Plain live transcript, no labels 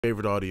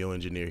Favorite audio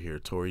engineer here,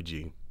 Tori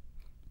G.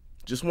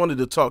 Just wanted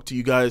to talk to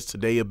you guys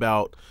today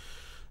about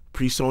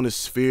Presonus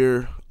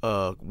Sphere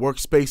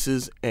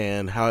workspaces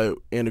and how it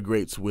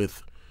integrates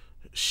with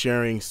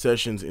sharing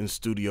sessions in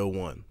Studio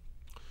One.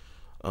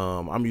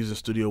 I'm using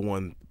Studio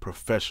One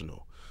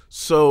Professional.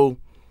 So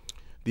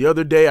the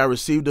other day I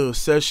received a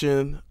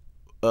session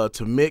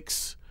to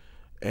mix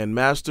and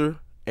master,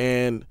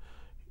 and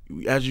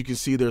as you can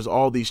see, there's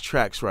all these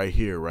tracks right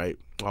here, right?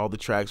 All the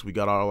tracks, we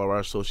got all of our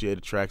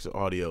associated tracks and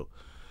audio.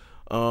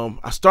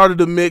 I started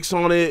to mix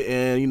on it,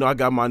 and I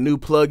got my new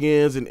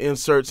plugins and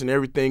inserts and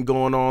everything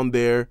going on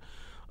there.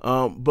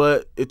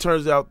 But it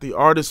turns out the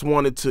artist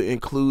wanted to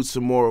include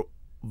some more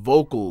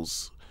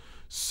vocals.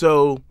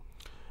 So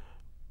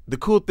the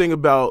cool thing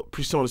about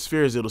Presonus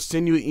Sphere is it'll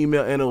send you an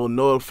email and it will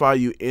notify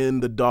you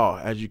in the DAW,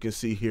 as you can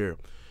see here.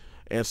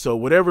 And so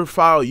whatever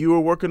file you were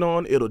working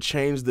on, it'll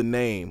change the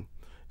name.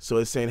 So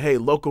it's saying, hey,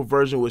 local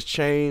version was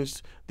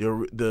changed,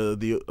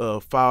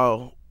 the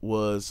file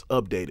was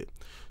updated.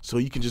 So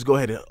you can just go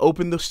ahead and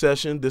open the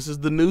session. This is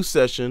the new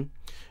session,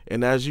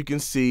 and as you can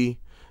see,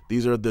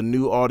 these are the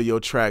new audio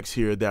tracks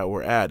here that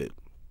were added.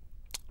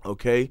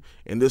 Okay,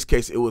 in this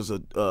case it was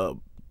a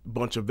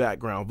bunch of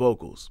background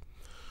vocals.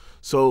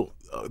 So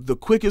the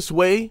quickest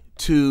way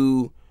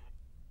to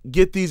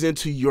get these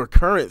into your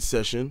current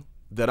session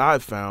that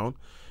I've found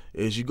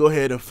is you go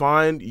ahead and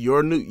find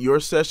your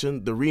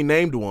session, the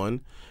renamed one,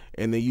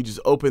 and then you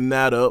just open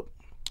that up.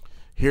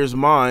 Here's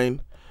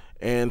mine.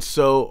 And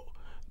so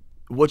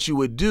what you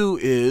would do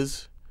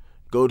is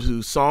go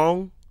to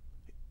Song,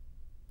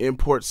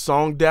 import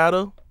song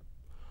data,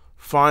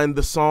 find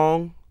the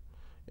song,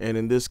 and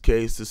in this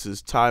case this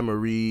is Ty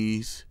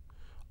Marie's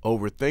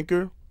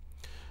Overthinker.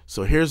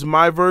 So here's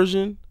my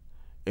version,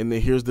 and then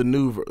here's the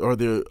new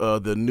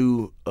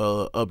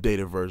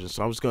updated version.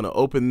 So I'm just going to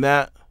open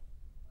that,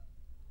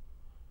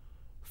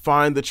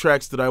 find the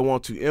tracks that I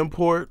want to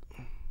import,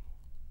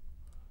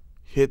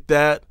 hit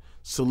that,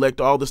 select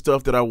all the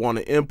stuff that I want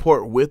to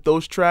import with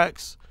those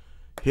tracks,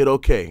 hit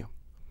OK,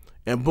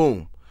 and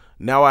boom,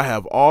 now I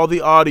have all the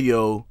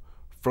audio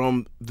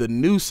from the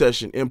new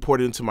session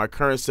imported into my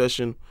current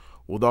session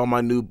with all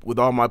my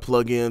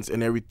plugins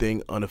and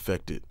everything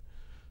unaffected.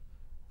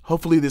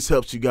 Hopefully this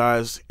helps you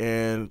guys,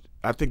 and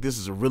I think this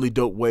is a really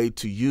dope way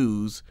to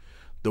use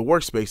the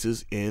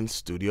workspaces in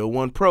Studio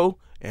One Pro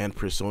and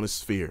Presonus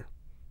Sphere.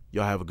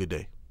 Y'all have a good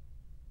day.